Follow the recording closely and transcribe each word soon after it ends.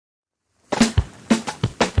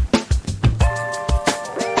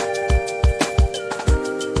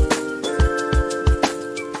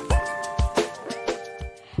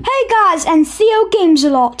guys, and Theo Games a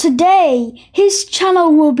Lot. Today, his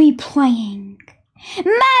channel will be playing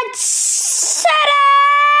Mad City!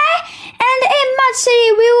 And in Mad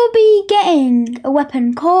City, we will be getting a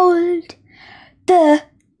weapon called the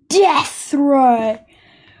Death Ray.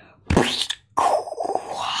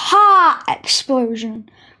 Heart explosion.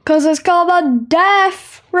 Because it's called the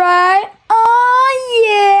Death Ray. Oh,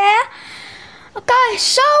 yeah. Okay,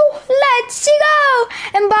 so let's go.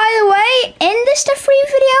 And by the way, in this Death Ray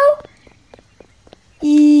video,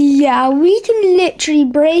 yeah, we can literally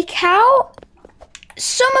break out.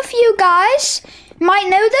 Some of you guys might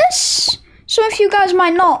know this. Some of you guys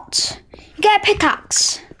might not. You get a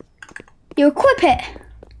pickaxe. You equip it.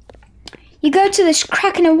 You go to this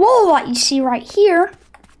crack in the wall that you see right here.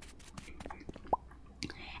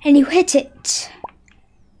 And you hit it.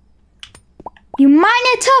 You mine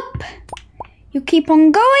it up. You keep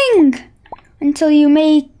on going until you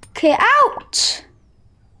make it out.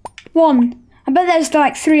 1. I bet there's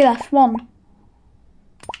like 3 left. 1,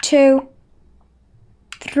 2,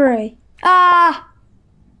 3. Ah!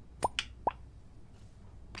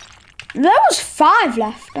 There was 5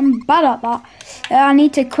 left. I'm bad at that. I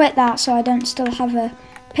need to quit that so I don't still have a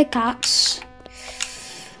pickaxe.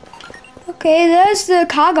 Okay, there's the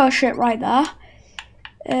cargo ship right there.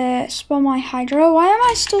 Spawn my hydro. Why am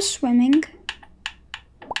I still swimming?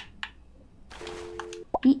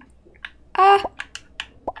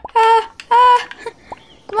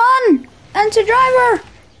 Come on, enter driver.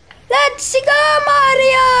 Let's go,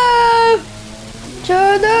 Mario!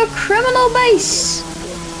 To the criminal base.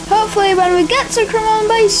 Hopefully when we get to criminal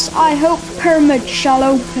base, I hope Pyramid shall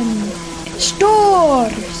open its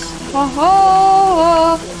doors. Ha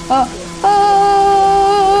ha ha ha.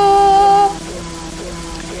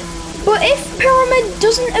 But if Pyramid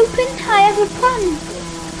doesn't open, I have a plan.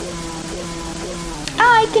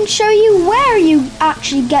 I can show you where you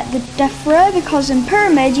actually get the Death Ray, because in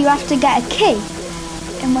Pyramid you have to get a key.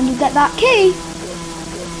 And when you get that key,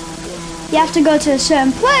 you have to go to a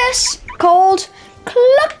certain place called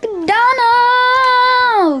McDonald's.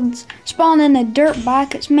 Spawn in a dirt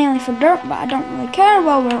bag. It's mainly for dirt, but I don't really care.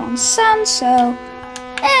 Well, we're on sand, so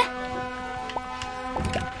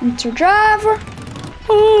Enter driver.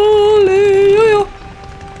 Hallelujah.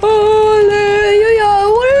 Hallelujah.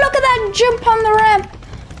 Look at that jump on the ramp.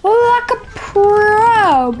 Like a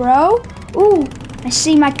pro, bro. Ooh, I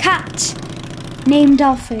see my cat named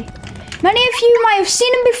Alfie. Many of you might have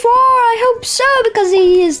seen him before. I hope so, because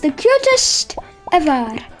he is the cutest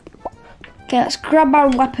ever. Okay, let's grab our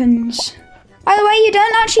weapons. By the way, you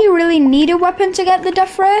don't actually really need a weapon to get the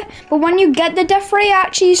Death Ray, but when you get the Death Ray, it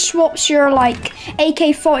actually swaps your like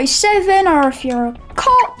AK-47, or if you're a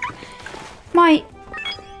cop, I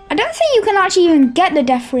don't think you can actually even get the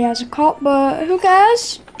Death Ray as a cop, but who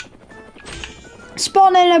cares?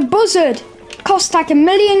 Spawn in a buzzard. Costs like $1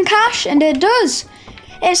 million cash, and it does.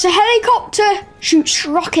 It's a helicopter, shoots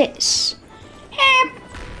rockets.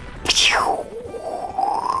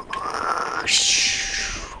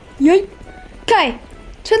 Yay. Okay,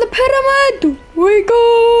 to the pyramid we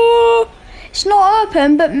go. It's not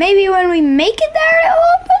open, but maybe when we make it there, it'll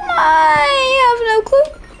open. I have no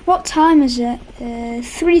clue. What time is it?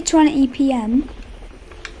 3:20 p.m.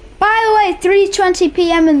 By the way, 3:20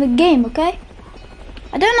 p.m. in the game, okay?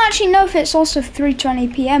 I don't actually know if it's also 3:20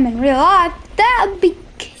 p.m. in real life. That'd be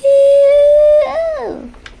cool.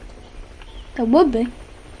 That would be.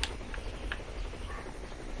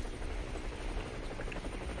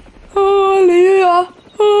 Hallelujah.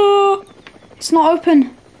 Oh, it's not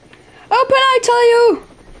open. Open, I tell you.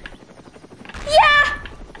 Yeah.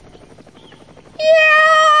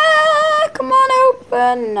 Yeah, come on,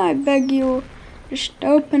 open. I beg you. Just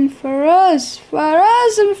open for us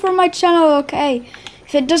and for my channel, okay?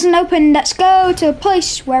 If it doesn't open, let's go to a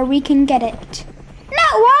place where we can get it.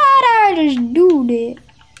 Not what I just do it.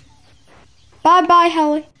 Bye-bye,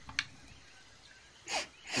 Helly.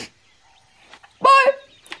 Bye.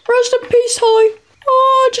 Rest in peace, Helly.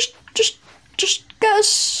 Oh, just get a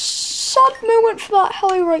sad moment for that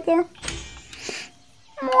Helly right there.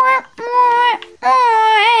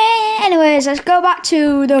 Anyways, let's go back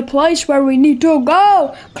to the place where we need to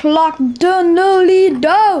go. Clock done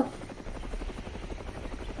do.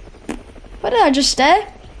 What did I just say?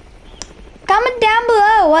 Comment down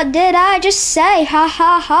below. What did I just say? Ha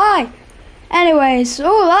ha ha. Anyways,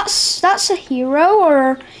 oh, that's a hero.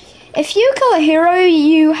 Or if you kill a hero,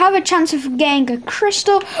 you have a chance of getting a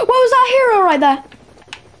crystal. What was that hero right there?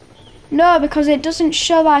 No, because it doesn't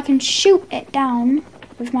show that I can shoot it down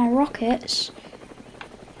with my rockets.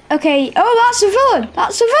 Okay, oh, that's a villain.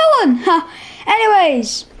 That's a villain.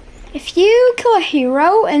 Anyways, If you kill a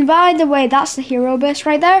hero, and by the way, that's the hero base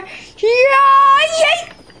right there.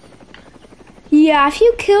 Yeah, if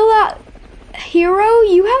you kill that hero,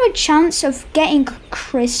 you have a chance of getting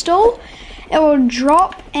crystal. It will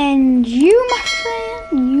drop, and if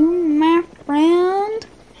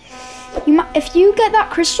you get that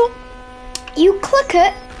crystal, you click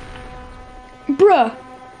it, bruh.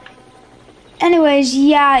 Anyways,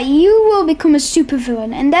 yeah, you will become a super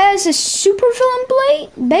villain, and there's a super villain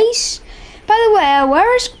base. By the way,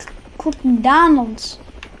 where is McDonald's?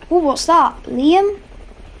 Oh, what's that? Liam?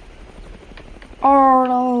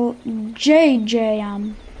 Or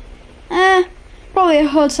JJM? Probably a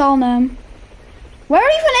hotel name. Where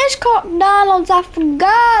even is McDonald's? I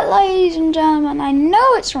forgot, ladies and gentlemen. I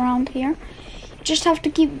know it's around here. You just have to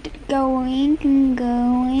keep going and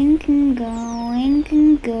going and going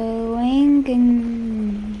and going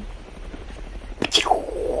and...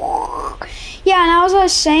 Yeah, and as I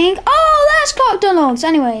was saying... Oh, that's McDonald's.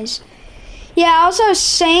 Anyways. Yeah, as I was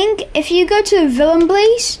saying, if you go to the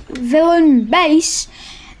villain base,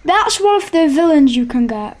 that's one of the villains you can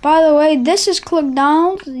get. By the way, this is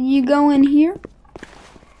McDonald's. You go in here.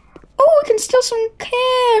 Oh, we can steal some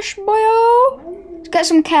cash, boyo. Let's get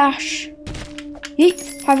some cash.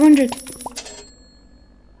 Yeet, 500.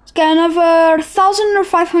 Let's get another 1,000 or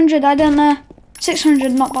 500, I don't know.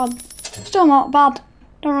 600, not bad. Still not bad.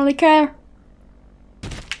 Don't really care.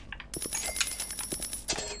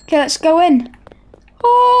 Okay, let's go in.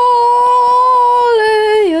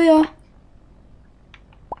 Hallelujah.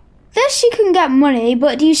 This you can get money,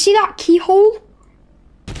 but do you see that keyhole?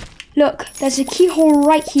 Look, there's a keyhole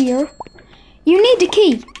right here. You need the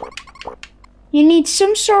key. You need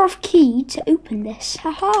some sort of key to open this.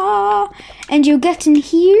 Haha. And you get in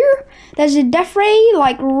here. There's a death ray,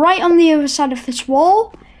 like right on the other side of this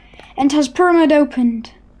wall. And has pyramid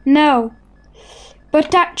opened. No.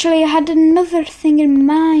 But actually, I had another thing in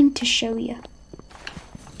mind to show you.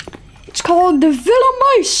 It's called the Villain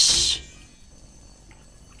Base.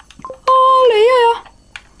 Hallelujah.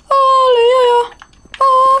 Hallelujah.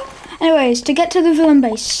 Oh. Anyways, to get to the villain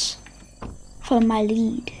base, follow my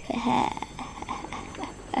lead.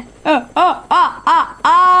 I'm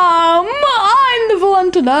the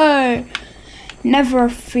villain today. Never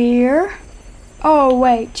fear. Oh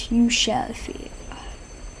wait, you shall fear.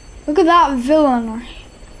 Look at that villain.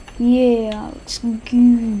 Yeah, it's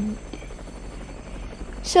good.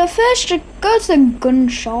 So first, you go to the gun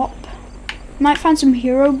shop. Might find some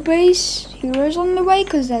heroes on the way,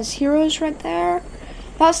 because there's heroes right there.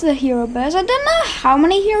 That's the hero base. I don't know how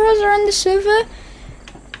many heroes are in the server.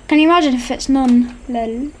 Can you imagine if it's none?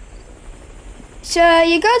 Lol. So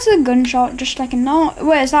you go to the gun shop just like a normal...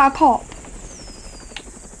 Wait, is that a cop?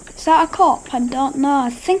 Is that a cop? I don't know.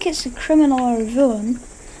 I think it's a criminal or a villain.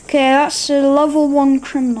 Okay, that's a level 1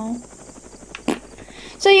 criminal.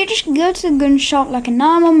 So you just go to the gun shop like a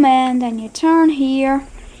normal man, then you turn here.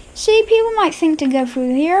 See, people might think to go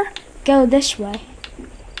through here. Go this way.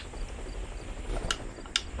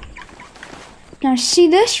 Now see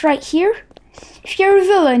this right here? If you're a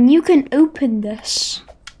villain, you can open this.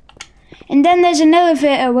 And then there's an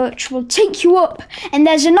elevator which will take you up. And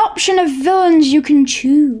there's an option of villains you can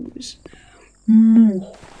choose.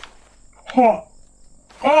 Oh,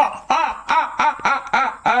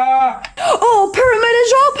 pyramid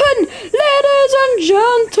is open! Ladies and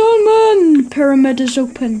gentlemen! Pyramid is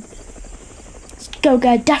open. Let's go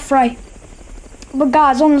get death ray. But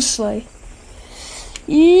guys, honestly,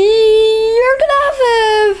 you're gonna have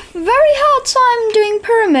a very hard time doing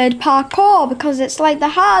pyramid parkour because it's like the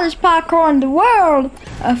hardest parkour in the world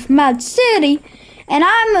of Mad City, and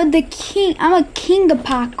I'm a king of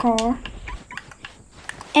parkour,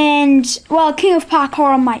 and well, king of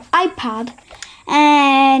parkour on my iPad,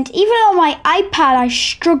 and even on my iPad I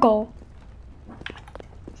struggle.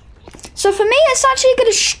 So for me, it's actually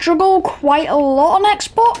gonna struggle quite a lot on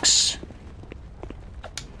Xbox.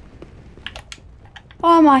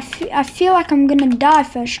 Oh my, I feel like I'm gonna die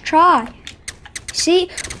first try. See?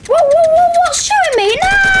 What's shooting me? No!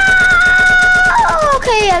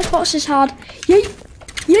 Okay, Xbox is hard. Yeet,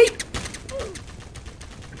 yeet.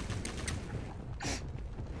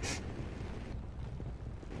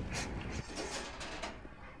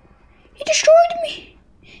 He destroyed me.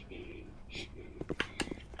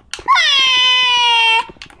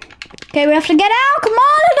 Okay, we have to get out. Come on,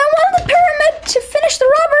 I don't want the pyramid to finish the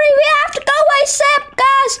robbery. We have to go ASAP,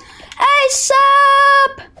 guys.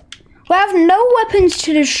 ASAP. We have no weapons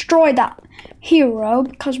to destroy that hero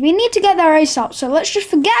because we need to get there ASAP. So let's just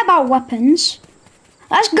forget about weapons.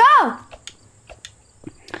 Let's go.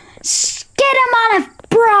 Get him on a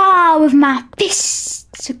bra with my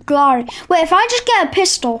fists of glory. Wait, if I just get a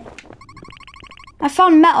pistol, I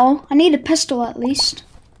found metal. I need a pistol at least.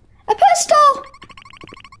 A pistol!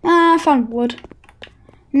 I found wood.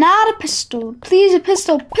 Not a pistol. Please, a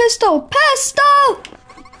pistol. Pistol! Pistol!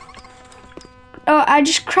 Oh, I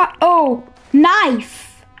just cracked. Oh,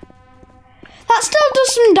 knife. That still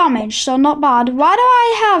does some damage, so not bad. Why do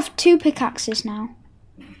I have 2 pickaxes now?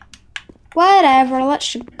 Whatever,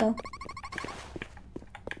 let's just go.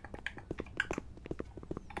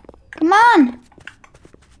 Come on.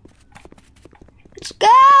 Let's go.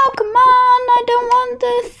 Come on. I don't want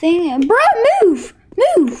the thing. Bro, move.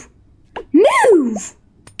 Move. Move.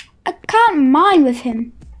 I can't mine with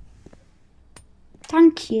him.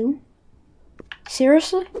 Thank you.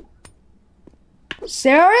 Seriously?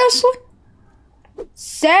 Seriously?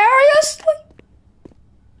 Seriously?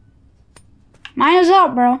 Mine is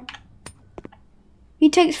out, bro. He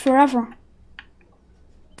takes forever.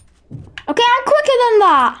 Okay, I'm quicker than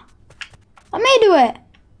that. Let me do it.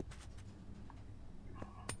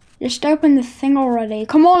 Just open the thing already.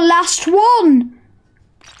 Come on, last one.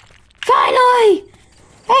 Finally.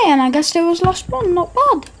 Hey, and I guess there was last one. Not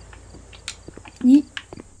bad. Yeet.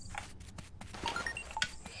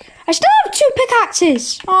 I still have 2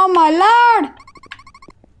 pickaxes. Oh my lord.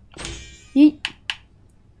 Yeet.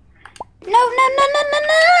 No, no, no, no, no,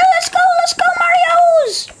 no. Let's go,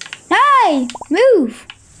 Marios. Hey, move.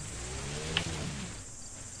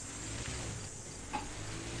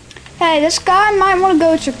 Hey, this guy might want to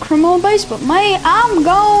go to criminal base, but mate, I'm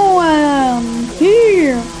going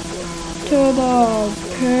here to the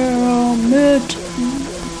pyramid.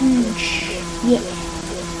 Yeah.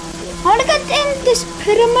 I want to get in this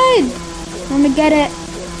pyramid. I want to get it.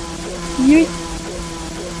 Yeah.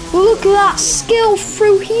 Look at that skill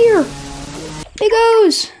through here. He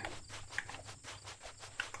goes.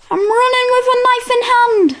 I'm running with a knife in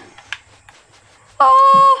hand.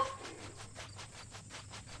 Oh.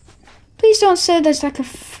 Please don't say there's like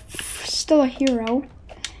still a hero.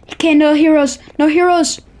 Okay, no heroes. No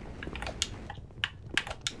heroes.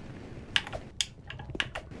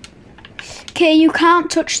 Okay, you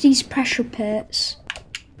can't touch these pressure pits.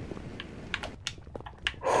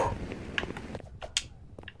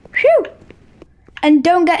 Phew. And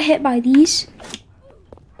don't get hit by these.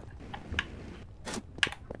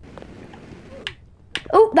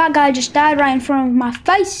 Oh, that guy just died right in front of my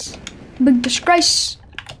face. Big disgrace.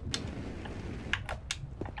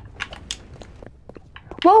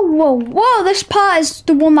 Whoa, whoa, whoa. This part is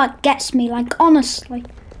the one that gets me, like, honestly.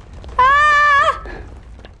 Ah!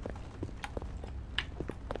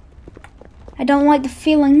 I don't like the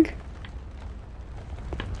feeling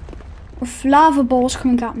of lava balls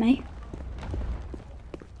coming at me.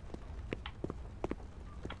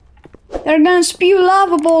 They're gonna spew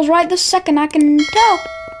lava balls right this second, I can tell.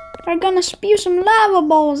 They're gonna spew some lava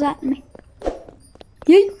balls at me.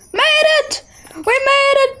 You made it! We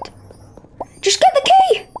made it! Just get the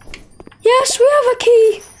key! Yes, we have a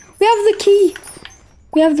key! We have the key.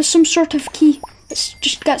 We have some sort of key. Let's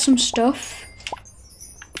just get some stuff.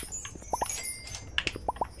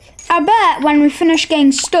 I bet when we finish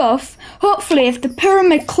getting stuff, hopefully if the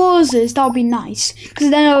pyramid closes, that'll be nice.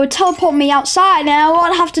 Because then it would teleport me outside and I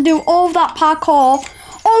won't have to do all of that parkour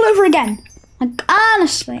all over again. Like,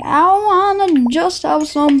 honestly, I wanna just have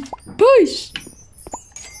some peace.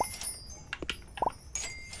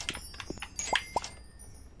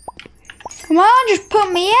 Come on, just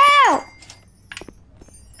put me out.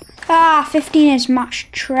 Ah, 15 is max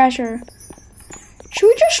treasure. Should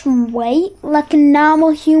we just wait like a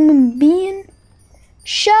normal human being?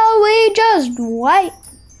 Shall we just wait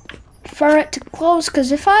for it to close?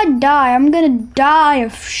 Because if I die, I'm gonna die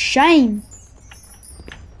of shame.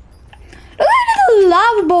 Look at the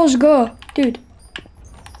lava balls go. Dude,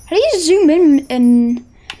 how do you zoom in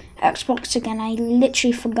Xbox again? I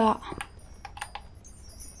literally forgot.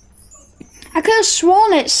 I could have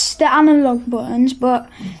sworn it's the analog buttons, but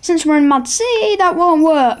since we're in Mad City, that won't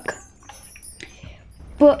work.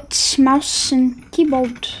 But mouse and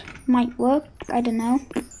keyboard might work. I don't know.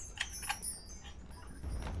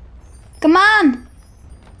 Come on!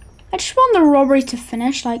 I just want the robbery to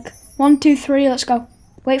finish. Like 1, 2, 3. Let's go.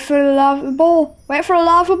 Wait for the lava ball. Wait for a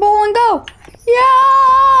lava ball and go.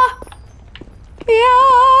 Yeah!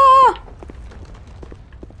 Yeah!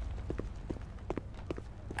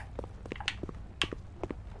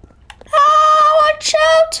 Ah! Watch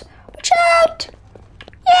out! Watch out!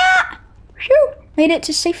 Yeah! Phew! Made it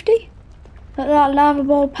to safety. Let that lava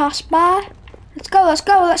ball pass by. Let's go, let's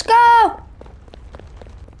go, let's go!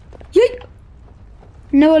 Yeet!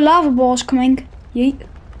 No lava balls coming. Yeet.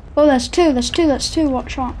 Oh, there's two,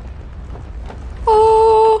 watch out.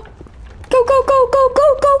 Oh! Go, go, go, go,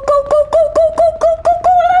 go, go, go, go, go, go, go, go, go,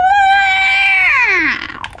 go,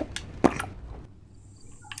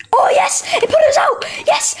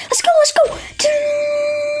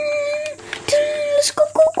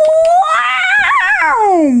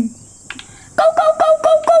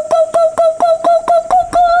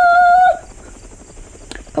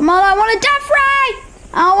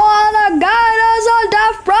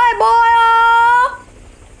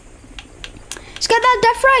 get that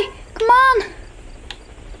death ray. Come on.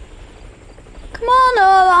 Come on.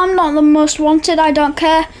 Oh, I'm not the most wanted. I don't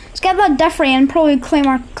care. Let's get that death ray and probably claim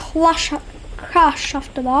our crash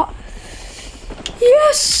after that.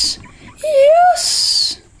 Yes.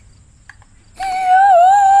 Yes.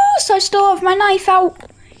 Yes. I still have my knife out.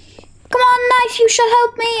 Come on, knife. You shall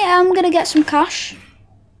help me. I'm going to get some cash.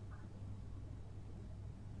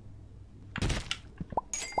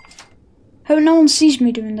 Hope no one sees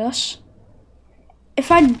me doing this. If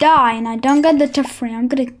I die and I don't get the death ray, I'm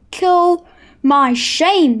gonna kill my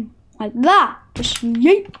shame. Like that. Just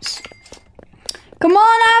yeets. Come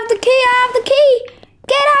on, I have the key, I have the key.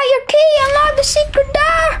 Get out your key, unlock the secret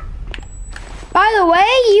door. By the way,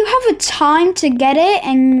 you have a time to get it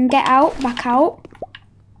and get out, back out.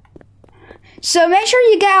 So make sure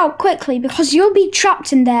you get out quickly because you'll be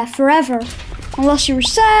trapped in there forever. Unless you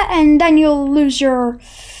reset and then you'll lose your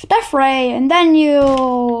death ray and then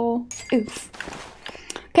you'll oof.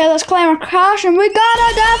 Okay, let's claim our cash and we got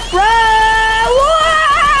a death ray! Wow!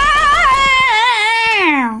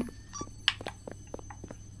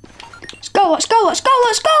 Let's go, let's go, let's go,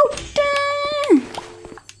 let's go! Damn.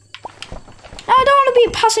 I don't want to be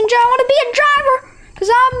a passenger, I want to be a driver! Because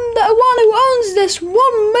I'm the one who owns this 1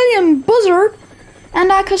 million buzzard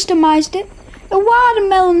and I customized it. A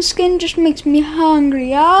watermelon skin just makes me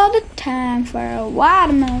hungry all the time for a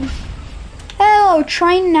watermelon. Hello,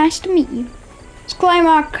 train. Nice to meet you. Let's claim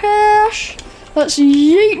our cash. Let's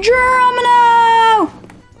yeet Geronimo!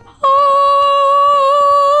 Oh!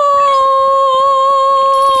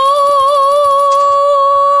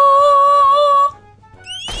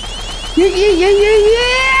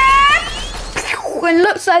 Yeah! And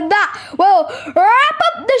looks like that. Well, wrap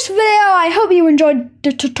up this video. I hope you enjoyed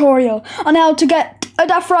the tutorial on how to get a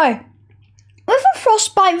death ray. With a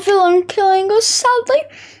frostbite villain killing us sadly.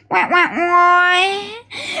 But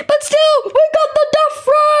still, we got the death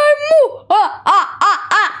ray!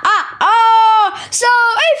 So,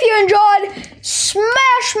 if you enjoyed,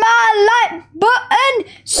 smash my like button,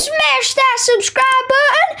 smash that subscribe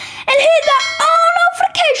button, and hit that all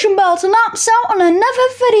notification bell to not miss out on another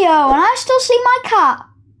video. And I still see my cat.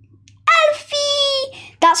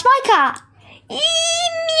 Alfie! That's my cat.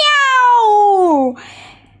 Meow!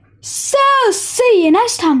 So, see you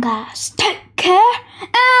next time, guys. Take care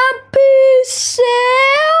and peace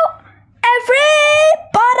out.